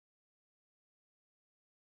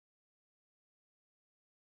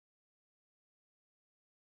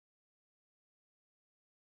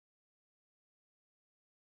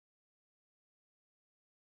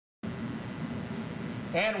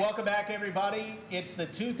And welcome back, everybody. It's the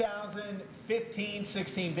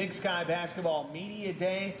 2015-16 Big Sky Basketball Media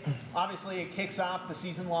Day. Obviously, it kicks off the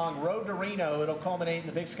season-long road to Reno. It'll culminate in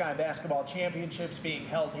the Big Sky Basketball Championships being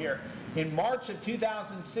held here in March of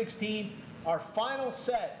 2016. Our final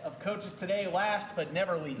set of coaches today, last but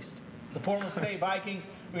never least, the Portland State Vikings.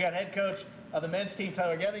 We got head coach of the men's team,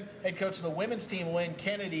 Tyler Geving, head coach of the women's team, Lynn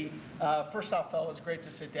Kennedy. First off, fellas, great to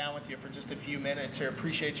sit down with you for just a few minutes here.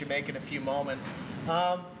 Appreciate you making a few moments.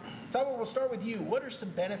 Tyler, we'll start with you. What are some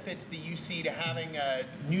benefits that you see to having a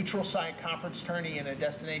neutral site conference tourney in a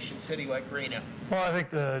destination city like Reno? Well, I think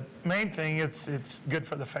the main thing, it's good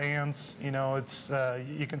for the fans. You know, it's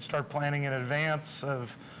you can start planning in advance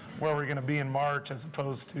of where we're going to be in March as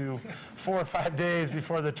opposed to 4 or 5 days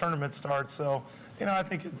before the tournament starts. So, you know, I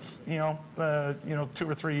think it's, 2 or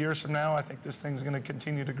 3 years from now, I think this thing's going to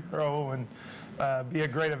continue to grow and be a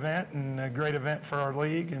great event and a great event for our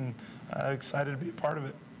league, and excited to be a part of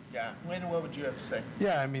it. Yeah. Lynn, what would you have to say?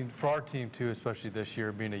 Yeah, I mean, for our team too, especially this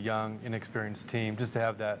year, being a young, inexperienced team, just to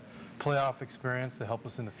have that playoff experience to help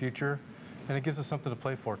us in the future. And it gives us something to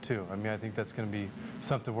play for too. I mean, I think that's going to be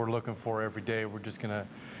something we're looking for every day. We're just going to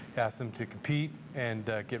ask them to compete and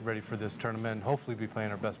get ready for this tournament and hopefully be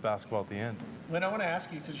playing our best basketball at the end. Lynn, I want to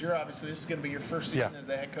ask you, because you're obviously, this is going to be your first season as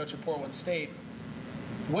the head coach of Portland State.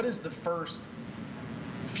 What is the first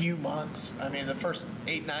few months, I mean, the first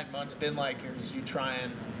 8-9 months been like as you try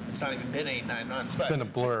and, it's not even been 8-9 months, but it's been a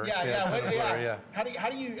blur. Yeah. How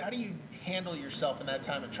do you handle yourself in that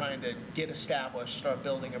time of trying to get established, start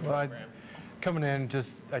building a program? Coming in,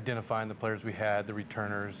 just identifying the players we had, the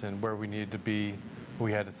returners, and where we needed to be.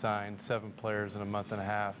 We had to sign 7 players in a month and a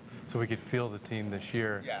half so we could field the team this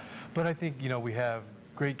year. Yeah. But I think, we have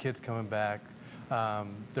great kids coming back.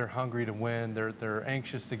 They're hungry to win. They're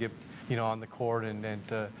anxious to get, on the court and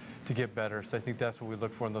to get better. So I think that's what we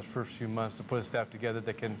look for in those first few months, to put a staff together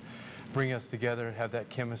that can bring us together, have that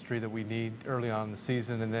chemistry that we need early on in the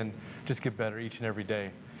season, and then just get better each and every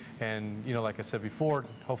day. And, like I said before,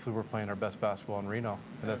 hopefully we're playing our best basketball in Reno,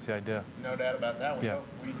 and that's the idea. No doubt about that.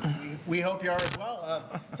 We hope you are as well.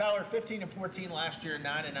 Tyler, 15-14 last year,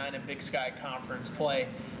 9-9 in Big Sky Conference play.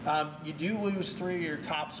 You do lose 3 of your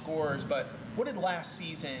top scorers, but what did last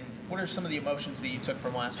season, what are some of the emotions that you took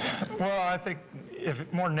from last season? Well, I think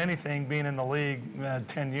if more than anything, being in the league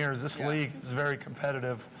 10 years, this league is very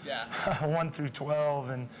competitive. Yeah. 1 through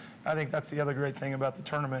 12, and I think that's the other great thing about the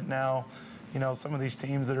tournament now. Some of these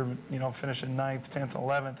teams that are, finishing 9th, 10th,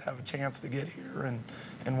 11th have a chance to get here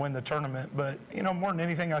and win the tournament. But, more than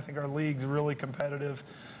anything, I think our league's really competitive.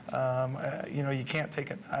 You can't take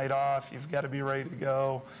a night off. You've got to be ready to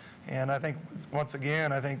go. And I think, once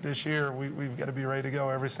again, I think this year we've got to be ready to go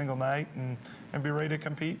every single night and be ready to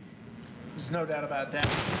compete. There's no doubt about that.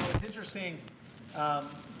 It's interesting,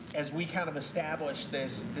 as we kind of establish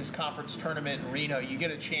this conference tournament in Reno, you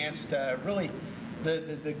get a chance to really –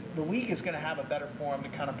 the league is going to have a better forum to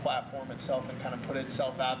kind of platform itself and kind of put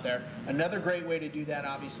itself out there. Another great way to do that,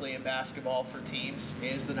 obviously, in basketball for teams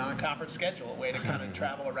is the non-conference schedule, a way to kind of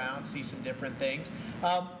travel around, see some different things.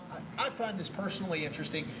 I find this personally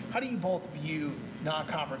interesting. How do you both view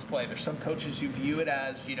non-conference play? There's some coaches who view it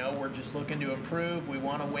as, we're just looking to improve, we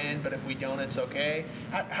want to win, but if we don't, it's okay.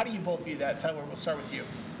 How do you both view that? Tyler, we'll start with you.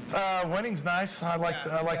 Winning's nice. I like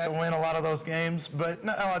to win a lot of those games, but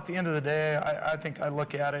no, at the end of the day, I think I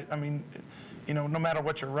look at it. I mean, no matter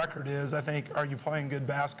what your record is, I think, are you playing good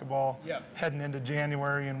basketball heading into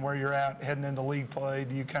January and where you're at heading into league play?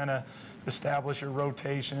 Do you kind of establish your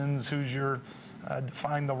rotations? Who's your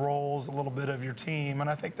define the roles a little bit of your team? And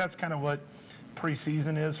I think that's kind of what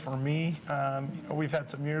preseason is for me. We've had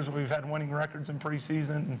some years where we've had winning records in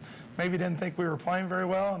preseason and maybe didn't think we were playing very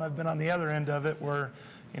well, and I've been on the other end of it where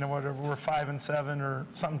whether we're 5-7 or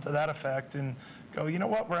something to that effect, and go,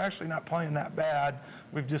 we're actually not playing that bad.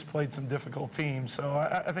 We've just played some difficult teams. So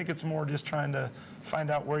I think it's more just trying to find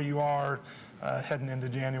out where you are heading into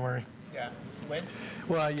January. Yeah. Wayne?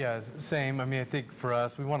 Well, yeah, same. I mean, I think for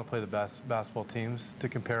us, we want to play the best basketball teams to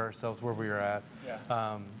compare ourselves where we are at.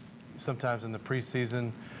 Yeah. Sometimes in the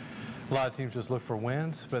preseason, a lot of teams just look for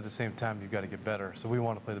wins, but at the same time, you've got to get better. So we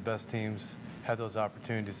want to play the best teams, have those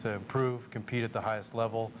opportunities to improve, compete at the highest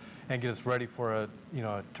level, and get us ready for a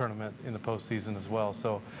tournament in the postseason as well.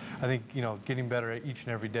 So I think getting better each and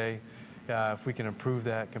every day. If we can improve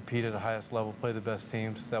that, compete at the highest level, play the best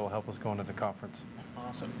teams, that will help us go into the conference.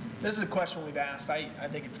 Awesome. This is a question we've asked. I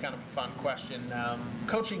think it's kind of a fun question.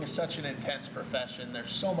 Coaching is such an intense profession.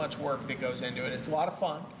 There's so much work that goes into it. It's a lot of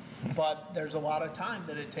fun, but there's a lot of time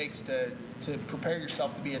that it takes to prepare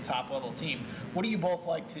yourself to be a top-level team. What do you both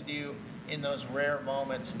like to do in those rare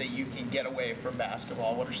moments that you can get away from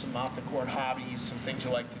basketball? What are some off-the-court hobbies, some things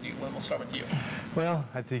you like to do? Lynn, we'll start with you. Well,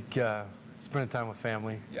 I think spending time with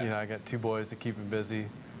family. Yeah. You know, I got 2 boys that keep me busy,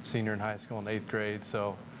 senior in high school and 8th grade.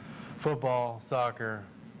 So football, soccer,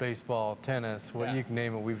 baseball, tennis, what Yeah. you can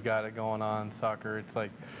name it, we've got it going on. Soccer, it's like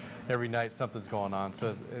every night something's going on.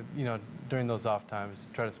 So, you know, during those off times,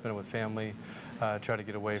 try to spend it with family, try to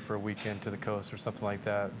get away for a weekend to the coast or something like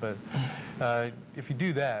that. But if you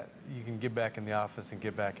do that, you can get back in the office and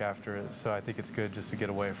get back after it. So I think it's good just to get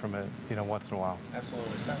away from it, you know, once in a while.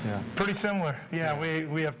 Absolutely. Yeah. Pretty similar. Yeah,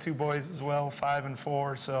 we have 2 boys as well, 5 and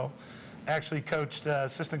 4. So actually coached,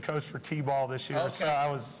 assistant coach for T-ball this year. So Okay. I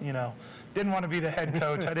was, you know, didn't want to be the head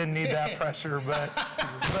coach. I didn't need that pressure, but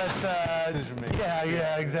Decision making.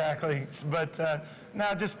 yeah, exactly. But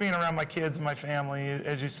now just being around my kids and my family,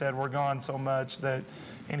 as you said, we're gone so much that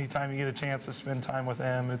anytime you get a chance to spend time with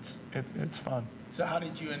them, it's fun. So how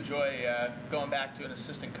did you enjoy going back to an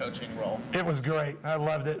assistant coaching role? It was great. I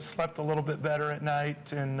loved it. Slept a little bit better at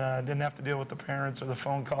night and didn't have to deal with the parents or the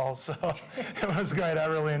phone calls. So it was great. I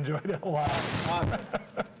really enjoyed it a lot. Awesome.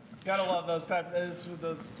 Gotta love those types.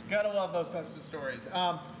 Gotta love those types of stories.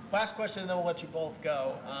 Last question, and then we'll let you both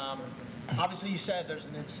go. Obviously, you said there's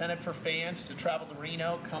an incentive for fans to travel to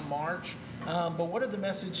Reno come March. But what are the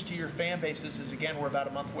message to your fan bases? As again, we're about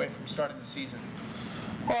a month away from starting the season.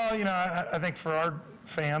 Well, you know, I think for our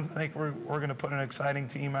fans, I think we're going to put an exciting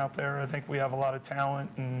team out there. I think we have a lot of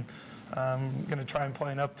talent and going to try and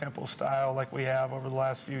play an up-tempo style like we have over the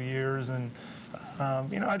last few years. And,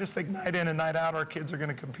 you know, I just think night in and night out, our kids are going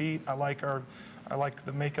to compete. I like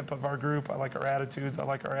the makeup of our group. I like our attitudes. I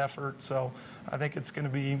like our effort. So I think it's going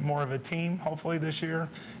to be more of a team, hopefully, this year,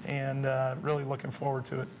 and really looking forward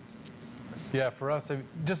to it. Yeah, for us,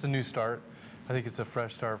 just a new start. I think it's a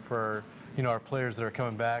fresh start for, you know, our players that are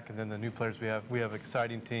coming back, and then the new players we have. We have an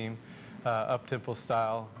exciting team, up-tempo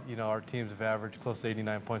style. You know, our teams have averaged close to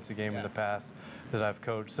 89 points a game in the past that I've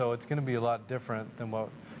coached. So it's going to be a lot different than what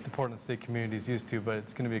the Portland State community is used to, but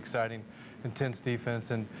it's going to be exciting, intense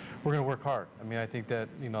defense, and we're going to work hard. I mean, I think that,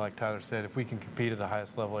 you know, like Tyler said, if we can compete at the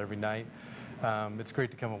highest level every night, it's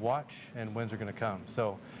great to come and watch, and wins are going to come.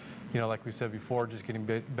 So, you know, like we said before, just getting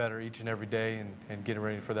better each and every day and getting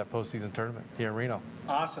ready for that postseason tournament here in Reno.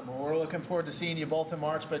 Awesome. Well, we're looking forward to seeing you both in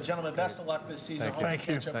March. But gentlemen, best of luck this season. Hope Thank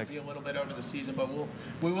to you. catch up with you a little bit over the season, but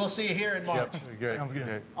we will see you here in March. Yep, great. Sounds good.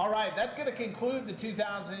 Great. All right, that's going to conclude the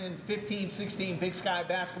 2015-16 Big Sky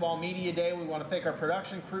Basketball Media Day. We want to thank our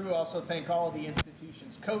production crew. Also thank all of the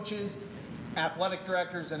institution's coaches, athletic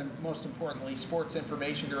directors, and most importantly, sports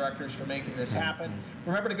information directors for making this happen.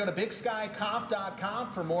 Remember to go to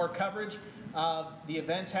BigSkyConf.com for more coverage of the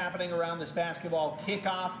events happening around this basketball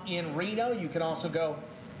kickoff in Reno. You can also go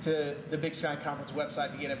to the Big Sky Conference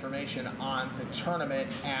website to get information on the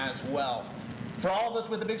tournament as well. For all of us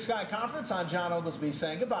with the Big Sky Conference, I'm John Oglesby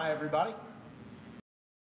saying goodbye, everybody.